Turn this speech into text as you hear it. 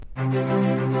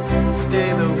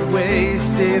Stay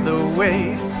the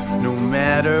way, no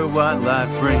matter what life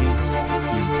brings.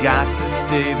 You've got to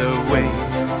stay the way.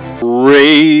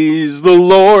 Praise the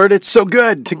Lord. It's so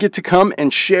good to get to come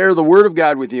and share the Word of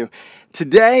God with you.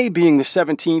 Today, being the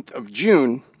 17th of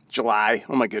July,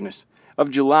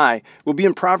 we'll be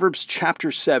in Proverbs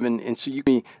chapter 7. And so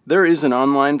there is an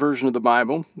online version of the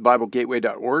Bible.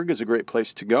 BibleGateway.org is a great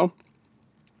place to go.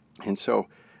 And so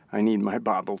I need my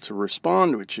Bible to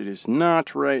respond, which it is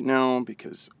not right now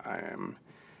because I am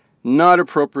not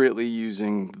appropriately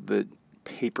using the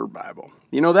paper Bible.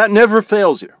 You know, that never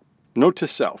fails you. Note to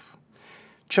self.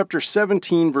 Chapter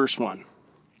 17, verse 1.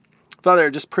 Father, I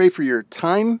just pray for your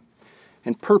time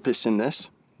and purpose in this,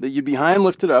 that you be high and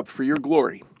lifted up for your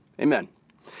glory. Amen.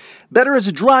 Better is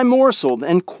a dry morsel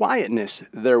and quietness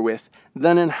therewith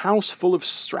than an house full of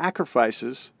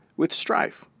sacrifices with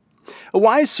strife. A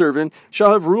wise servant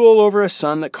shall have rule over a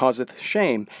son that causeth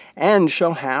shame, and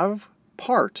shall have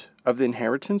part of the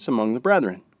inheritance among the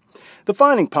brethren. The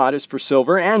finding pot is for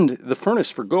silver, and the furnace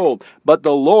for gold, but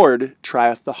the Lord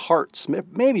trieth the hearts.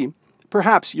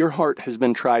 Perhaps your heart has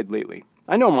been tried lately.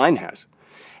 I know mine has.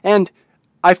 And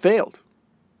I failed.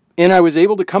 And I was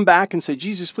able to come back and say,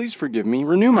 Jesus, please forgive me,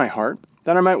 renew my heart,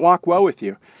 that I might walk well with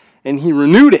you. And he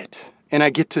renewed it, and I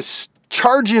get to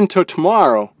charge into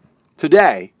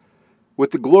today,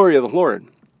 with the glory of the Lord.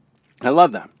 I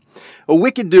love that. A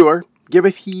wicked doer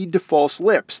giveth heed to false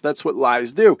lips. That's what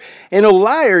lies do. And a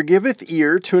liar giveth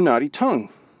ear to a naughty tongue.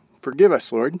 Forgive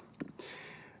us, Lord.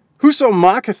 Whoso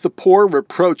mocketh the poor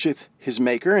reproacheth his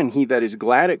maker, and he that is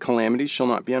glad at calamities shall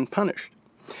not be unpunished.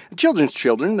 The children's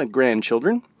children, the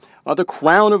grandchildren, are the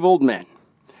crown of old men,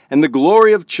 and the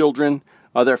glory of children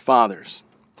are their fathers.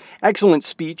 Excellent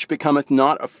speech becometh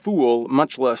not a fool,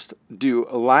 much less do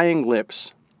lying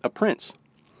lips a prince.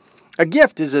 A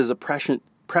gift is as a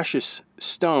precious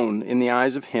stone in the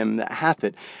eyes of him that hath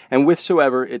it, and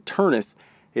whithersoever it turneth,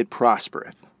 it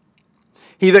prospereth.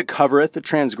 He that covereth the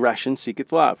transgression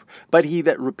seeketh love, but he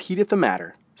that repeateth a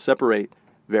matter separate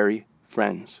very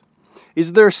friends.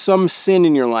 Is there some sin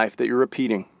in your life that you're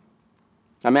repeating?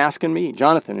 I'm asking me,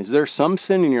 Jonathan, is there some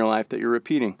sin in your life that you're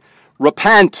repeating?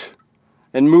 Repent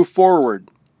and move forward.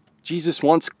 Jesus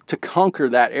wants to conquer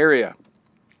that area.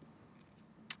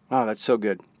 Oh, that's so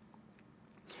good.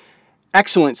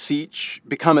 Excellent speech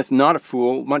becometh not a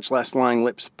fool, much less lying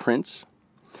lips a prince.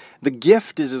 The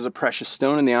gift is as a precious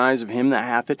stone in the eyes of him that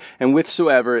hath it, and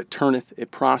whithersoever it turneth,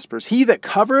 it prospers. He that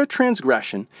covereth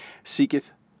transgression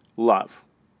seeketh love,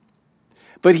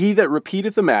 but he that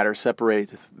repeateth the matter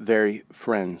separateth very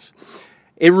friends.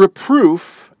 A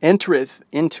reproof entereth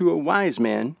into a wise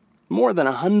man more than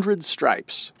 100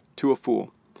 stripes to a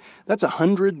fool. That's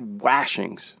 100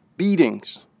 washings,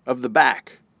 beatings of the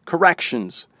back,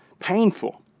 corrections,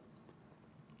 painful.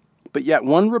 But yet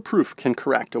one reproof can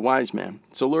correct a wise man.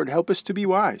 So Lord, help us to be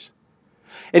wise.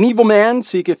 An evil man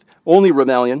seeketh only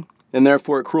rebellion, and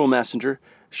therefore a cruel messenger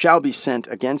shall be sent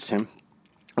against him.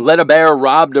 Let a bear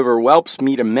robbed of her whelps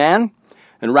meet a man,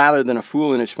 and rather than a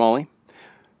fool in his folly.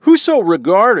 Whoso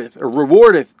regardeth or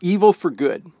rewardeth evil for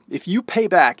good, if you pay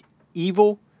back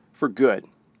evil for good,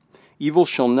 evil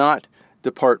shall not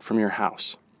depart from your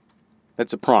house.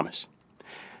 That's a promise.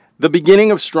 The beginning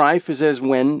of strife is as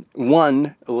when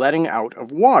one letting out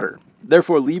of water.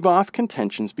 Therefore leave off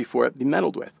contentions before it be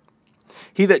meddled with.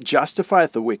 He that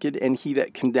justifieth the wicked, and he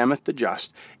that condemneth the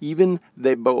just, even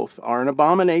they both are an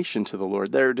abomination to the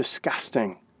Lord. They're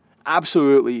disgusting.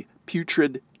 Absolutely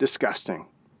putrid, disgusting.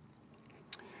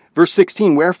 Verse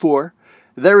 16, wherefore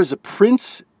there is the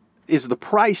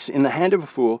price in the hand of a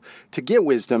fool to get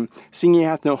wisdom, seeing he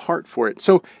hath no heart for it.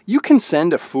 So you can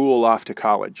send a fool off to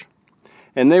college,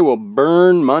 and they will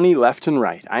burn money left and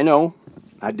right. I know,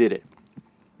 I did it.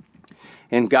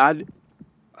 And God,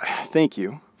 thank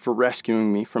you for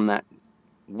rescuing me from that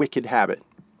wicked habit.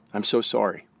 I'm so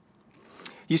sorry.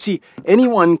 You see,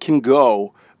 anyone can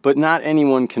go, but not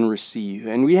anyone can receive.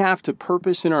 And we have to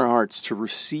purpose in our hearts to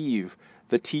receive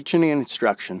the teaching and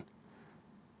instruction,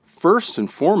 first and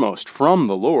foremost, from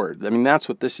the Lord. I mean, that's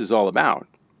what this is all about.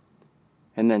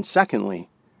 And then secondly,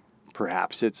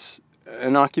 perhaps it's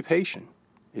an occupation.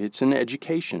 It's an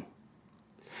education.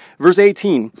 Verse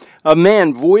 18, a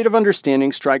man void of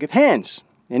understanding striketh hands,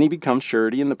 and he becomes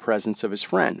surety in the presence of his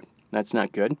friend. That's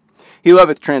not good. He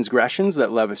loveth transgressions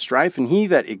that loveth strife, and he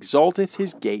that exalteth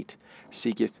his gate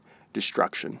seeketh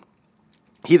destruction.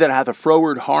 He that hath a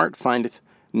froward heart findeth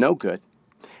no good,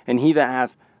 and he that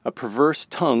hath a perverse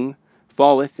tongue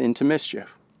falleth into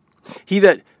mischief. He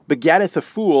that begetteth a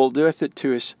fool doeth it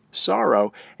to his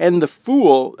sorrow, and the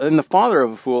father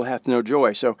of a fool hath no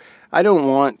joy. So I don't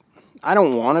want I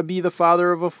don't want to be the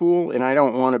father of a fool, and I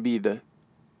don't want to be the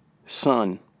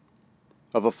son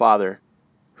of a father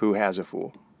who has a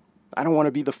fool. I don't want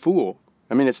to be the fool.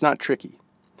 I mean, it's not tricky.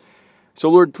 So,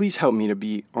 Lord, please help me to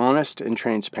be honest and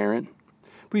transparent.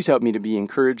 Please help me to be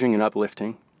encouraging and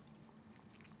uplifting.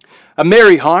 A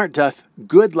merry heart doth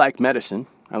good like medicine.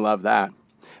 I love that.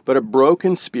 But a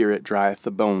broken spirit drieth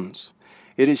the bones.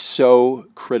 It is so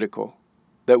critical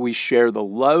that we share the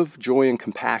love, joy, and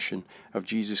compassion of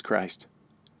Jesus Christ.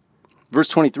 Verse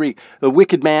 23, the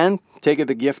wicked man taketh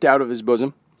the gift out of his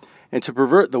bosom, and to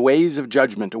pervert the ways of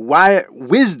judgment.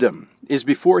 Wisdom is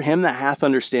before him that hath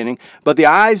understanding, but the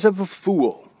eyes of a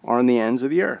fool are on the ends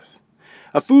of the earth.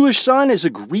 A foolish son is a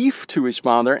grief to his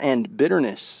father, and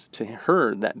bitterness to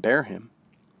her that bare him.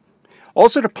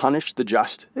 Also to punish the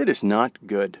just, it is not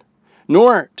good,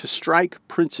 nor to strike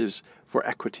princes for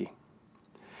equity.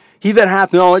 He that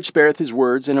hath knowledge spareth his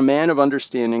words, and a man of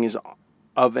understanding is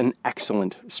of an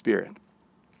excellent spirit.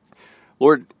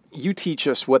 Lord, you teach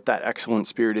us what that excellent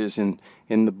spirit is in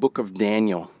the book of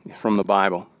Daniel from the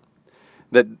Bible.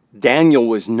 That Daniel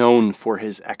was known for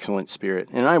his excellent spirit,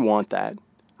 and I want that.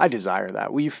 I desire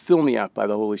that. Will you fill me up by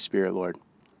the Holy Spirit, Lord?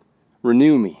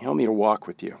 Renew me. Help me to walk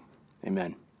with you.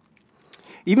 Amen.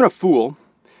 Even a fool,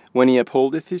 when he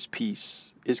upholdeth his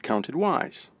peace, is counted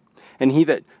wise. And he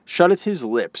that shutteth his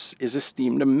lips is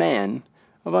esteemed a man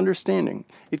of understanding.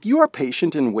 If you are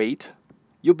patient and wait,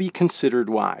 you'll be considered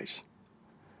wise.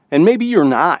 And maybe you're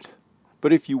not,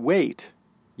 but if you wait,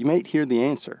 you might hear the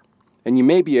answer, and you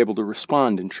may be able to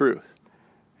respond in truth.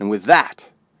 And with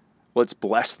that, let's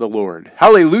bless the Lord.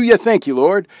 Hallelujah. Thank you,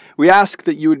 Lord. We ask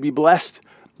that you would be blessed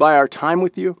by our time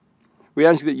with you. We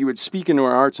ask that you would speak into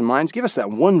our hearts and minds. Give us that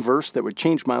one verse that would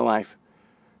change my life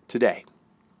today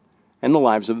and the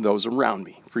lives of those around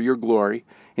me for your glory.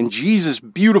 In Jesus'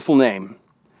 beautiful name,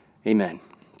 amen.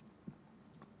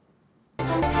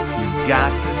 You've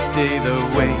got to stay the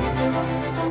way.